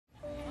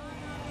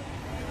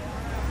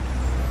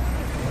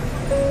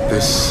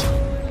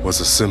was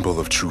a symbol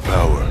of true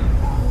power.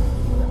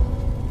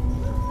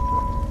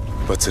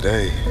 But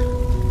today,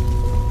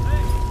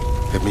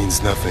 it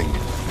means nothing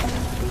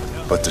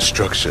but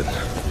destruction.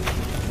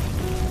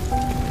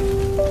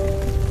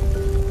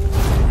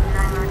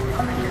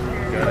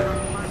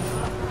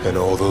 And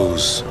all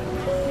those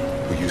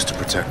who used to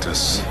protect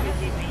us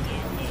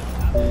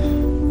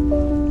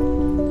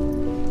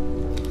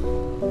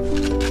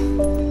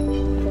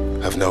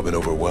have now been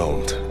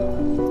overwhelmed.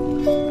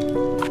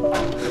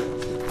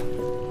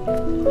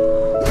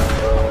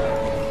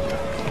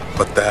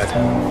 But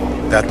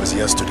that was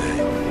yesterday.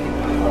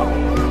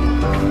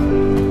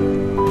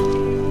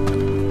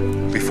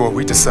 Before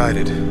we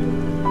decided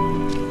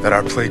that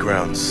our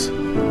playgrounds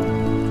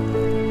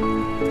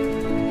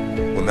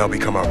will now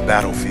become our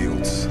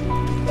battlefields.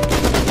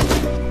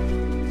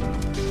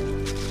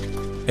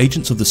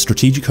 Agents of the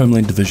Strategic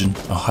Homeland Division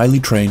are highly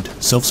trained,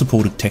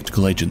 self-supported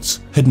tactical agents,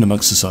 hidden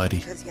amongst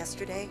society.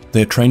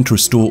 They are trained to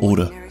restore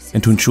order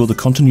and to ensure the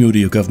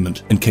continuity of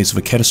government in case of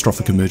a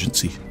catastrophic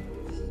emergency.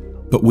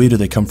 But where do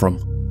they come from?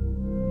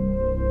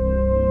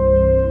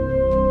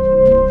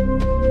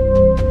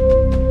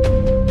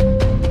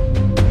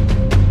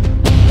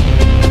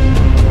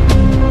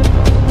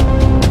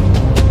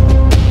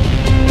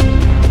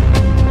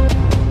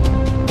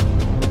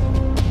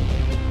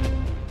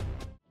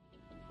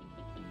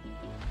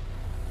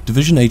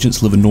 Division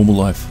agents live a normal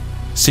life,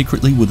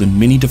 secretly within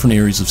many different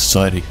areas of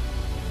society.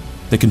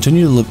 They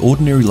continue to live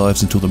ordinary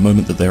lives until the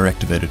moment that they are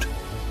activated.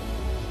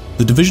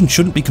 The Division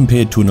shouldn't be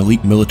compared to an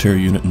elite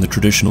military unit in the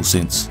traditional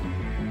sense.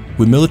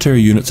 Where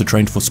military units are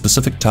trained for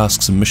specific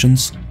tasks and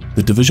missions,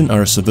 the Division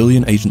are a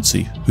civilian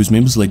agency whose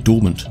members lay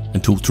dormant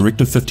until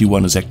Directive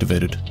 51 is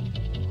activated.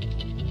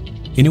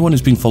 Anyone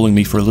who's been following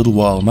me for a little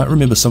while might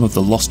remember some of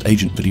the Lost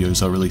Agent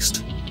videos I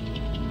released.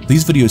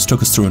 These videos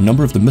took us through a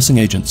number of the missing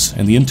agents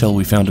and the intel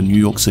we found in New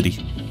York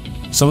City.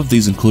 Some of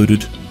these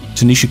included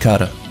Tanisha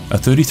Carter, a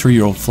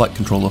 33-year-old flight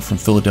controller from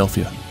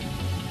Philadelphia;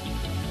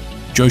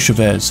 Joe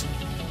Chavez,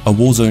 a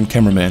war zone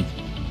cameraman;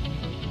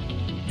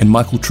 and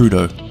Michael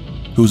Trudeau,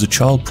 who was a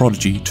child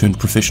prodigy turned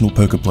professional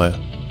poker player.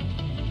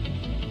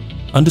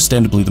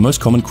 Understandably, the most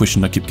common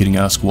question I kept getting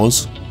asked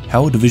was,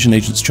 how are Division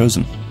agents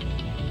chosen?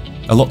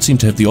 A lot seem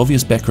to have the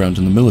obvious background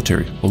in the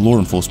military or law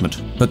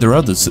enforcement, but there are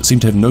others that seem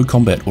to have no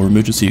combat or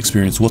emergency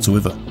experience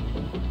whatsoever.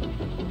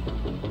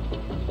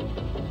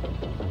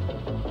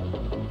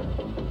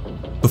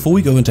 Before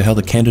we go into how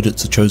the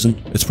candidates are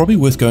chosen, it's probably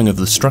worth going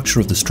over the structure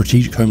of the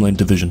Strategic Homeland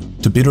Division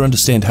to better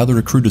understand how the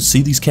recruiters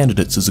see these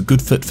candidates as a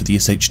good fit for the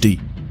SHD.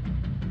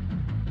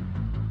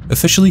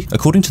 Officially,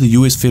 according to the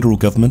US federal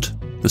government,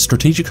 the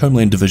Strategic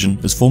Homeland Division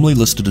is formally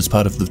listed as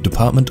part of the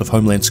Department of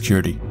Homeland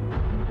Security.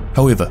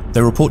 However,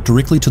 they report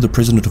directly to the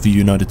President of the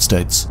United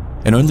States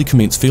and only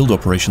commence field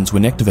operations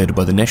when activated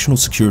by the National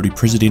Security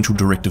Presidential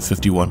Directive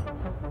 51.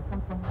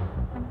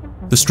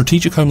 The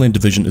Strategic Homeland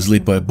Division is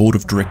led by a board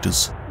of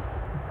directors.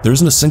 There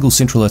isn't a single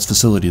centralized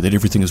facility that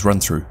everything is run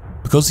through.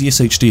 Because the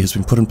SHD has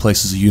been put in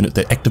place as a unit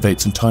that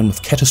activates in time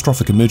of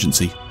catastrophic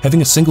emergency,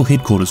 having a single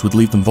headquarters would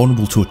leave them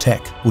vulnerable to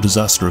attack or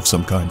disaster of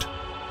some kind.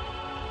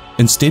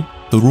 Instead,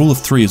 the rule of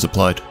three is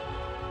applied.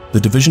 The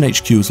Division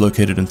HQ is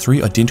located in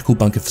 3 identical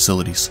bunker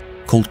facilities,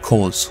 called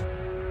corps.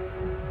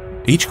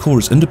 Each corps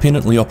is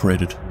independently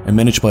operated and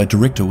managed by a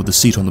director with a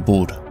seat on the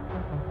board.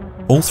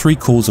 All 3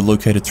 corps are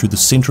located through the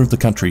center of the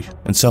country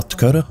in South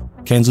Dakota,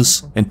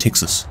 Kansas, and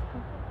Texas.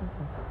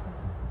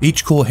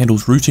 Each corps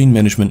handles routine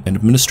management and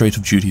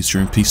administrative duties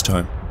during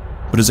peacetime,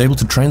 but is able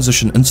to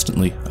transition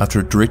instantly after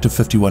a Directive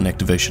 51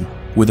 activation,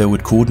 where they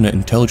would coordinate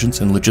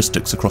intelligence and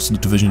logistics across the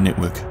Division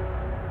network.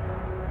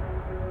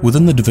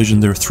 Within the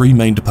Division there are 3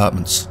 main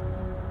departments: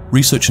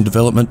 Research and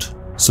Development,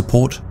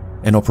 Support,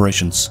 and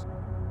Operations.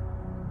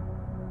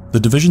 The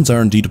Division's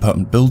R&D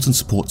department builds and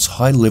supports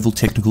high-level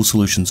technical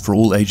solutions for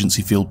all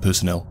agency field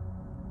personnel.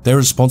 They are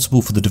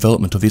responsible for the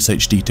development of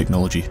SHD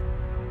technology.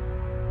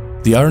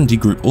 The R&D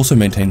group also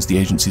maintains the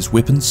agency's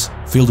weapons,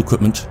 field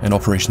equipment, and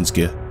operations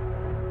gear.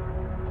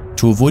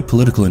 To avoid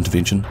political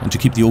intervention and to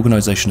keep the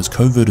organization as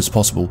covert as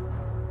possible,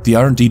 the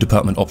R&D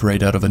department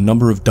operate out of a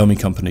number of dummy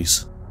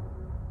companies.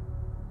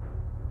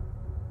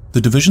 The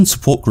Division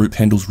Support Group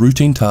handles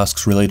routine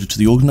tasks related to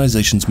the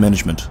organization's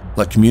management,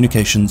 like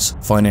communications,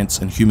 finance,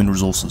 and human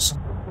resources.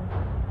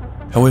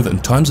 However, in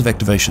times of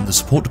activation, the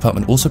Support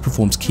Department also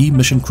performs key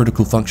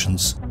mission-critical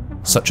functions,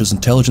 such as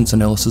intelligence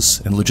analysis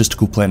and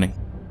logistical planning.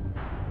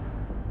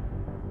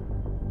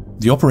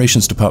 The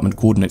Operations Department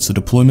coordinates the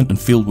deployment and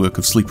fieldwork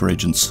of sleeper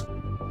agents.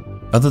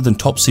 Other than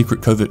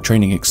top-secret covert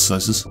training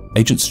exercises,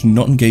 agents do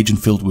not engage in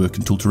fieldwork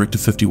until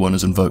Directive 51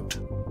 is invoked.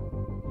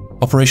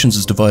 Operations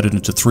is divided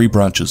into 3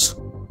 branches: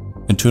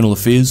 Internal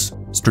Affairs,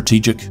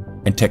 Strategic,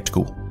 and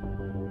Tactical.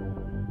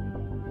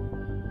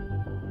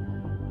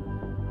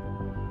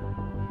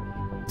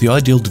 The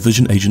ideal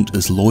Division agent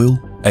is loyal,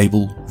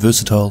 able,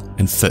 versatile,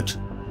 and fit.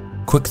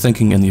 Quick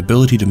thinking and the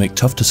ability to make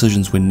tough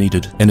decisions when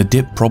needed, and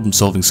adept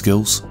problem-solving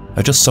skills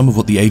are just some of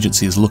what the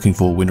agency is looking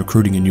for when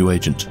recruiting a new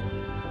agent.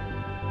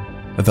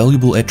 A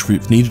valuable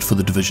attribute needed for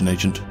the division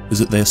agent is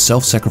that they are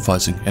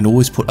self-sacrificing and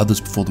always put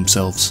others before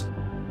themselves.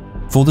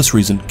 For this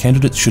reason,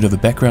 candidates should have a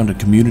background in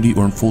community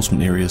or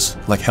enforcement areas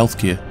like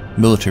healthcare,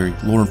 military,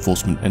 law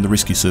enforcement, and the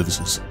rescue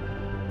services.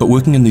 But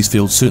working in these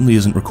fields certainly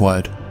isn't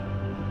required.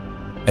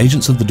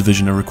 Agents of the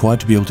division are required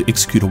to be able to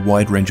execute a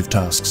wide range of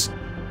tasks.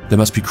 They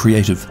must be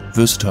creative,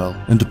 versatile,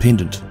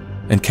 independent,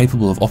 and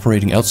capable of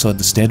operating outside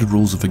the standard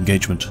rules of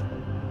engagement.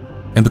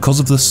 And because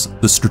of this,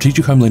 the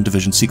Strategic Homeland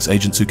Division seeks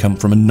agents who come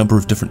from a number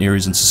of different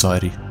areas in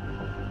society.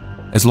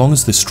 As long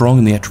as they're strong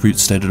in the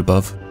attributes stated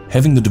above,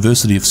 having the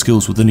diversity of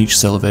skills within each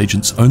cell of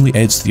agents only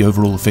adds to the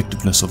overall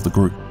effectiveness of the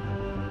group.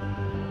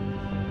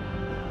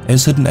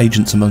 As hidden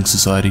agents among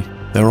society,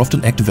 they are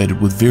often activated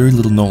with very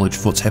little knowledge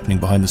of what's happening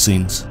behind the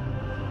scenes.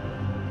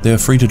 They are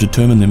free to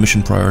determine their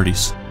mission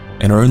priorities,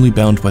 and are only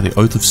bound by their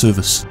oath of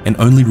service and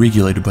only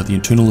regulated by the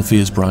Internal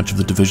Affairs branch of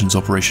the Division's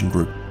Operation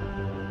Group.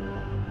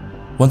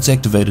 Once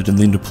activated and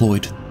then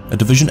deployed, a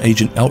Division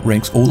agent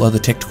outranks all other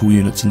tactical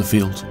units in the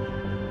field.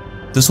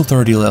 This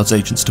authority allows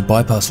agents to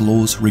bypass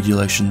laws,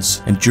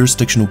 regulations, and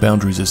jurisdictional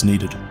boundaries as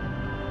needed.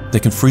 They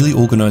can freely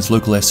organize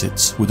local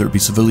assets, whether it be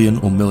civilian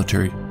or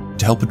military,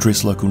 to help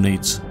address local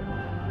needs.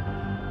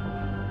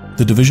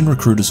 The Division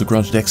recruiters are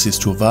granted access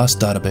to a vast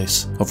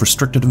database of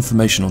restricted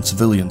information on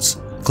civilians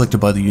collected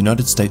by the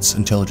United States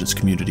intelligence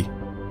community.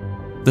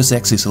 This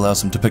access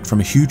allows them to pick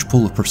from a huge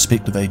pool of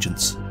prospective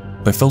agents,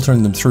 by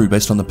filtering them through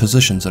based on the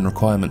positions and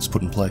requirements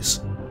put in place.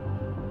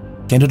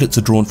 Candidates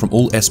are drawn from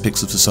all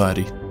aspects of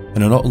society,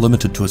 and are not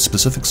limited to a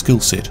specific skill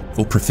set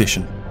or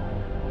profession.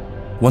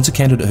 Once a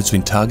candidate has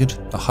been targeted,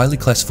 a highly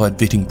classified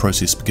vetting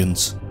process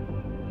begins.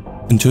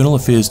 Internal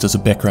Affairs does a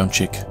background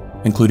check,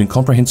 including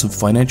comprehensive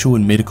financial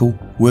and medical,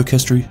 work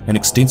history, and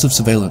extensive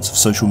surveillance of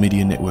social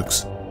media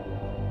networks.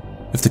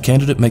 If the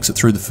candidate makes it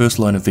through the first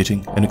line of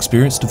vetting, an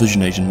experienced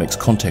division agent makes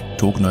contact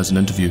to organize an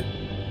interview.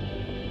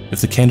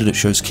 If the candidate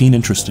shows keen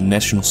interest in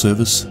national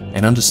service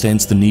and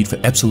understands the need for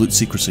absolute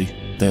secrecy,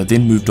 they are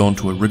then moved on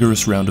to a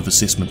rigorous round of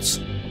assessments.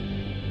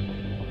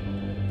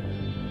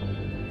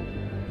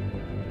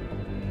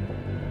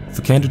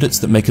 For candidates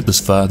that make it this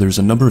far, there is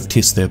a number of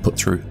tests they are put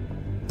through.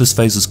 This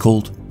phase is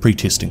called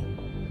pre-testing.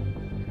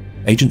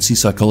 Agency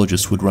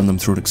psychologists would run them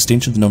through an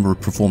extensive number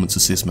of performance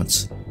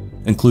assessments,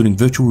 including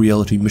virtual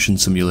reality mission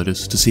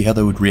simulators to see how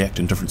they would react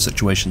in different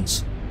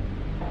situations.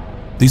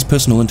 These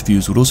personal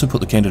interviews would also put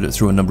the candidate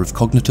through a number of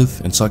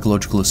cognitive and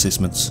psychological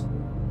assessments.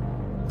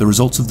 The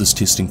results of this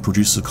testing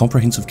produces a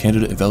comprehensive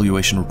candidate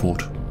evaluation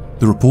report.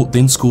 The report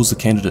then scores the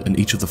candidate in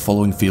each of the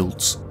following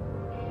fields: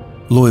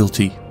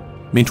 loyalty,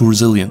 mental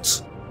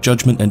resilience,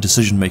 judgment and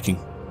decision making,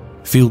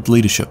 field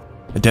leadership,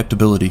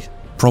 adaptability,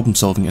 problem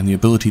solving and the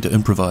ability to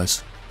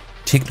improvise,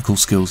 technical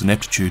skills and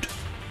aptitude,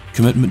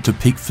 commitment to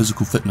peak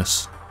physical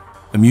fitness,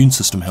 immune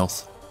system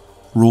health,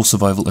 raw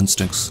survival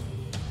instincts.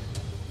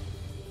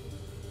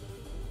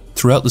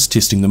 Throughout this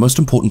testing, the most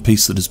important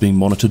piece that is being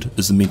monitored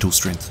is the mental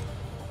strength.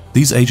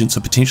 These agents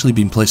are potentially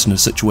being placed in a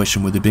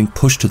situation where they're being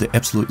pushed to their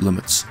absolute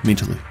limits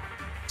mentally.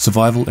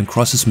 Survival and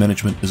crisis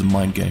management is a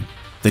mind game.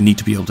 They need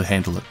to be able to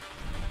handle it.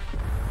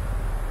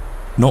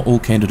 Not all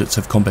candidates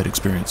have combat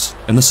experience,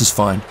 and this is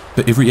fine,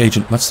 but every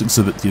agent must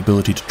exhibit the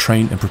ability to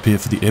train and prepare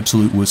for the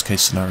absolute worst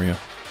case scenario.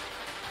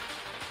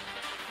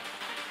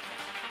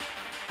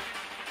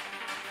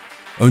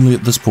 Only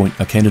at this point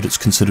are candidates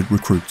considered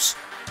recruits.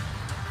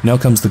 Now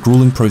comes the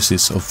grueling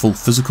process of full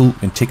physical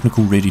and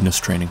technical readiness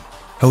training.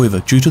 However,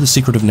 due to the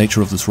secretive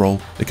nature of this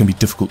role, it can be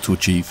difficult to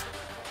achieve.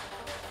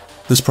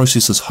 This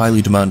process is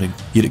highly demanding,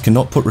 yet it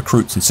cannot put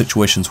recruits in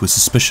situations where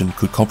suspicion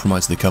could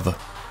compromise their cover.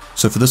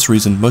 So for this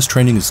reason, most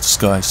training is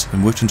disguised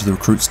and worked into the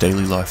recruit's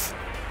daily life.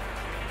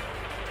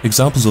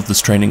 Examples of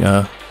this training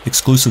are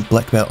exclusive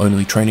black belt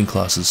only training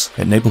classes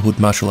at neighborhood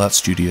martial arts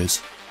studios,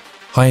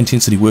 high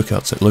intensity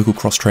workouts at local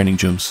cross-training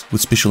gyms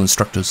with special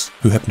instructors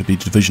who happen to be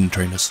division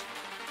trainers,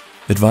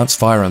 advanced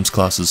firearms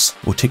classes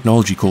or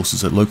technology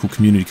courses at local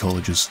community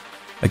colleges,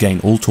 again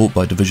all taught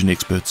by division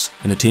experts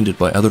and attended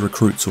by other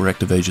recruits or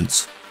active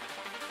agents.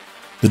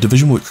 The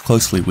division works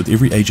closely with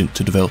every agent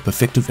to develop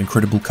effective and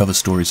credible cover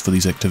stories for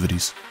these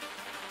activities.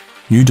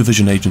 New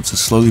division agents are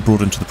slowly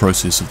brought into the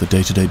process of the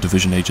day-to-day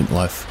division agent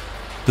life.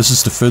 This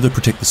is to further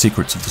protect the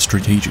secrets of the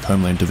Strategic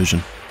Homeland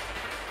Division.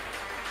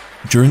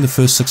 During the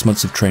first 6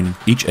 months of training,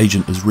 each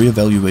agent is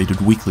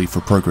re-evaluated weekly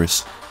for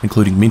progress,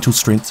 including mental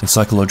strength and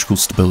psychological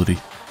stability.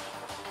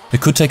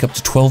 It could take up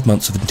to 12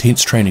 months of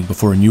intense training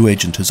before a new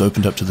agent has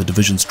opened up to the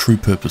division's true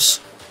purpose.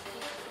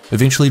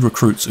 Eventually,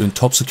 recruits earn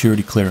top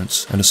security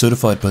clearance and are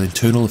certified by the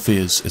Internal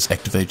Affairs as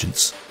active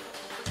agents.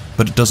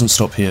 But it doesn't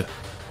stop here.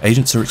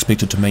 Agents are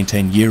expected to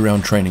maintain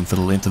year-round training for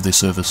the length of their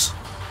service.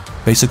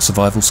 Basic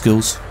survival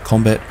skills,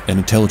 combat, and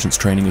intelligence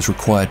training is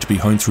required to be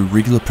honed through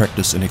regular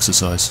practice and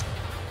exercise.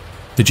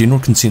 The general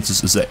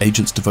consensus is that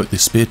agents devote their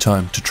spare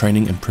time to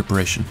training and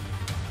preparation.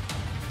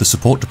 The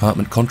support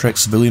department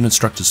contracts civilian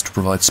instructors to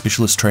provide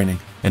specialist training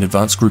and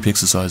advanced group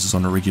exercises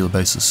on a regular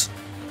basis.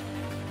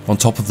 On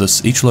top of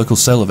this, each local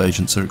cell of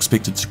agents are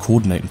expected to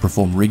coordinate and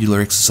perform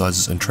regular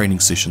exercises and training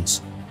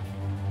sessions.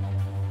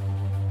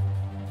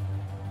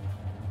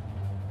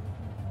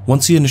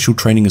 Once the initial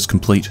training is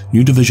complete,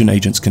 new division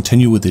agents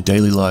continue with their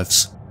daily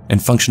lives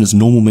and function as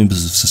normal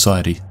members of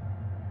society.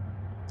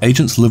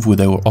 Agents live where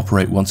they will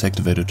operate once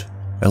activated,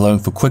 allowing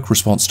for quick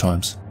response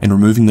times and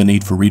removing the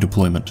need for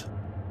redeployment.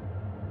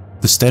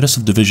 The status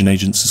of division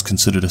agents is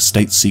considered a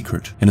state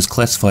secret and is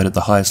classified at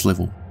the highest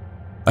level.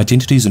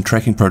 Identities and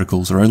tracking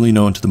protocols are only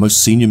known to the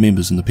most senior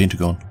members in the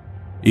Pentagon.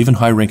 Even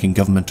high-ranking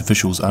government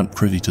officials aren't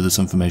privy to this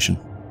information.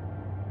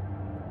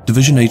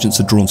 Division agents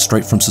are drawn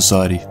straight from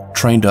society,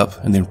 trained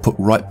up, and then put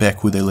right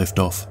back where they left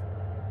off.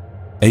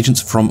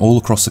 Agents are from all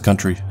across the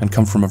country and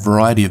come from a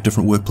variety of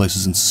different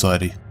workplaces in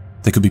society.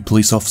 They could be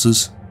police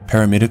officers,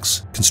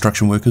 paramedics,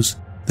 construction workers.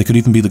 They could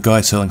even be the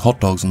guy selling hot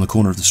dogs on the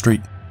corner of the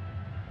street.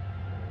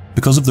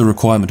 Because of the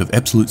requirement of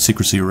absolute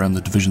secrecy around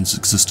the division's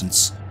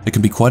existence, it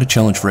can be quite a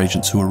challenge for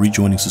agents who are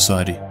rejoining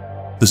society.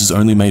 This is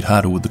only made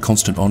harder with the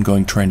constant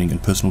ongoing training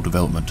and personal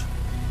development.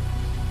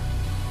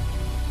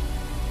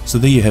 So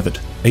there you have it.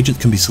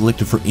 Agents can be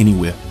selected for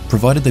anywhere,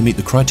 provided they meet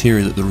the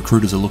criteria that the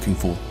recruiters are looking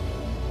for.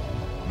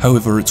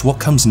 However, it's what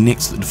comes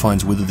next that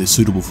defines whether they're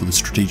suitable for the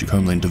Strategic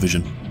Homeland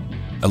Division.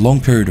 A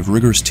long period of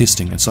rigorous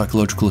testing and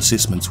psychological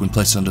assessments when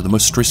placed under the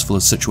most stressful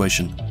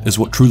situation is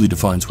what truly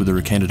defines whether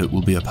a candidate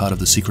will be a part of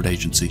the secret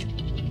agency.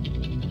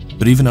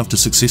 But even after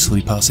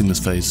successfully passing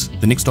this phase,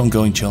 the next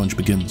ongoing challenge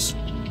begins.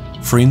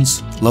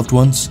 Friends, loved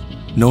ones,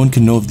 no one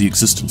can know of the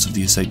existence of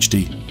the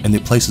SHD and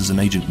their place as an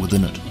agent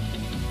within it.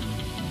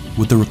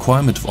 With the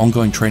requirement of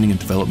ongoing training and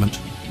development,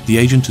 the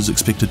agent is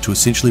expected to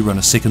essentially run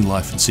a second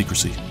life in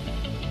secrecy.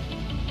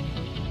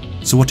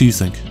 So what do you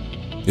think?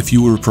 If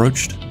you were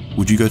approached,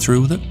 would you go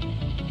through with it?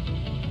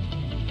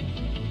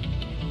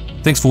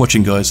 Thanks for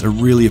watching guys, I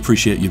really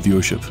appreciate your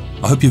viewership.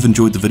 I hope you've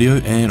enjoyed the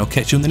video and I'll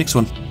catch you in the next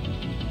one.